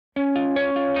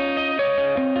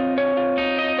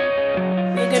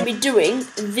going to be doing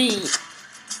the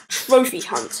trophy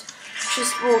hunt.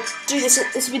 We'll do this.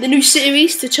 This will be the new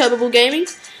series to Turbo Ball Gaming,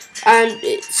 and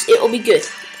it'll be good.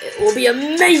 It will be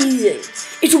amazing.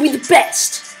 It will be the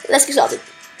best. Let's get started.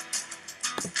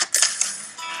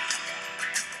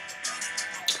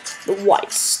 The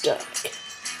White Stag.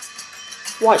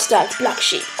 White Stag, Black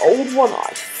Sheep, Old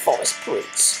One-Eyed, Forest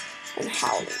Prince, and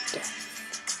Howling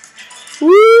Death.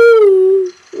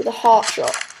 Woo! With a heart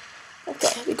shot.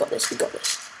 Okay, we got this.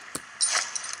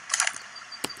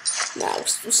 Now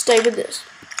we'll stay with this.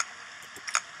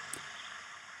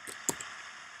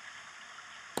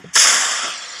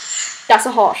 That's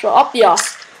a heart shot. Up the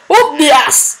ass. Up the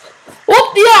ass.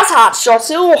 Up the ass heart shot.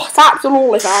 Oh, that's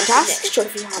absolutely fantastic. Next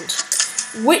trophy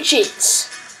hunt, which is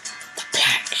the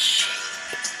Black Sheep.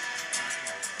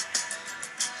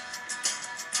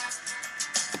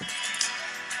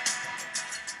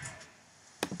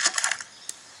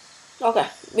 Okay,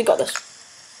 we got this.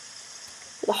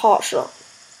 The heart shot.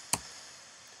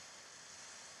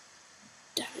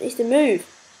 Damn, it needs to move.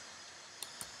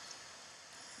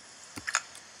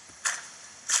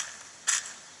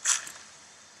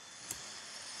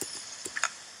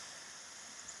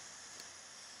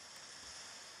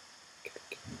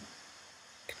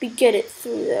 Could we get it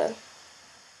through there?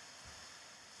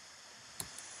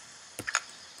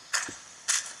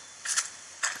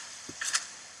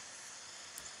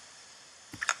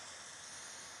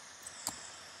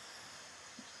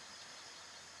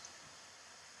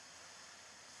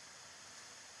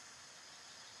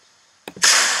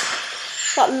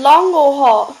 That long or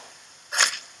hot?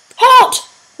 Hot!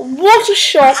 What a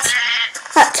shot!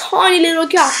 That tiny little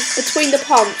gap between the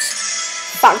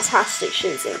pumps. Fantastic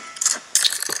shooting.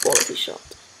 Quality shot.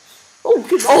 Oh,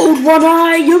 good. Old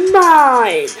One-Eye, you're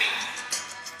mine!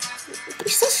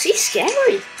 He's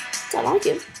scary. I like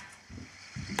him.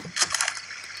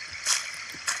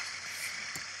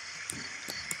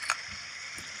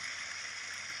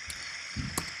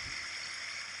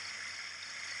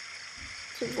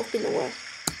 He's walking away.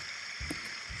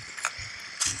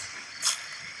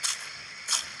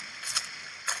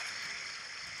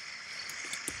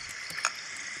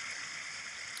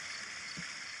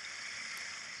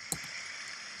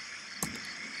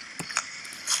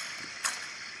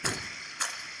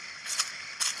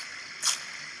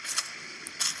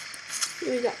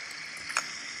 Here we go.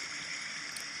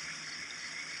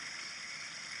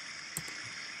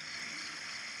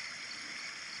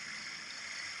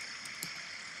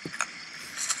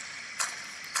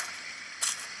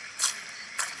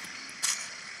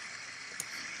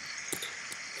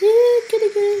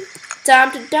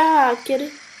 Time to die,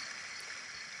 kitty.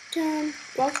 Time.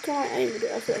 Why can't I aim it?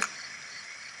 Okay.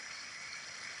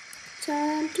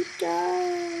 Time to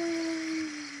die.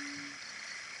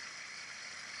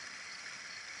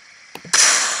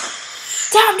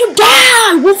 Time to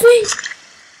die, Wolfie!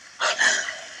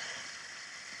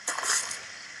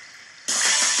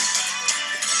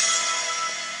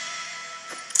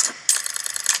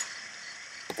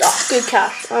 Oh, good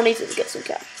cash. I need to get some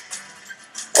cash.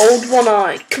 Old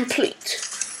One-Eye, complete.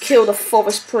 Kill the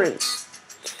Forest Prince.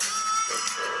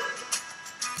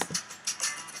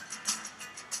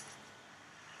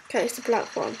 Okay, it's the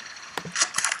black one.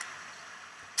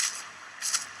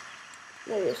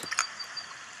 There he is.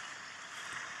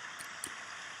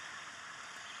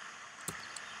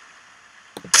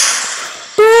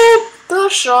 Boom!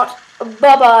 First shot.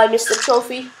 Bye-bye, Mr.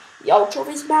 Trophy. Your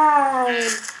trophy's mine.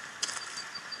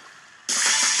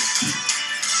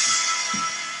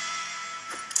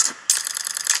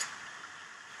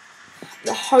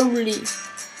 The holy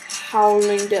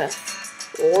Howling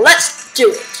Death. Let's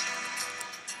do it.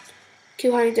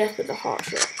 Kill Howling Death with the heart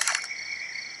shot.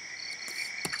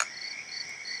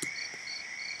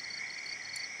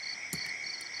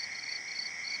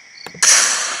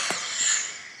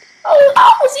 Oh,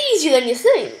 that was easier than you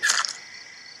think.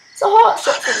 It's a heart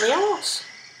shot from the arse.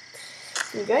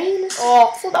 Famous.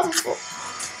 Oh, 4,004.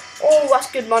 Oh,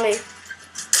 that's good money.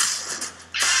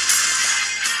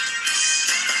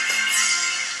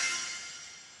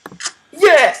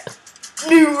 Yeah!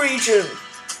 New region!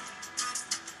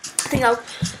 I think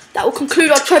that will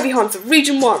conclude our trophy hunt for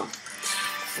Region 1.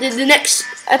 The next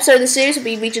episode of the series will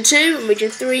be Region 2 and Region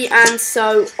 3 and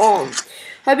so on.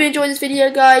 Hope you enjoyed this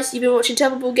video, guys. You've been watching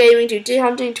Turbo Ball Gaming do Deer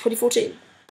Hunting 2014.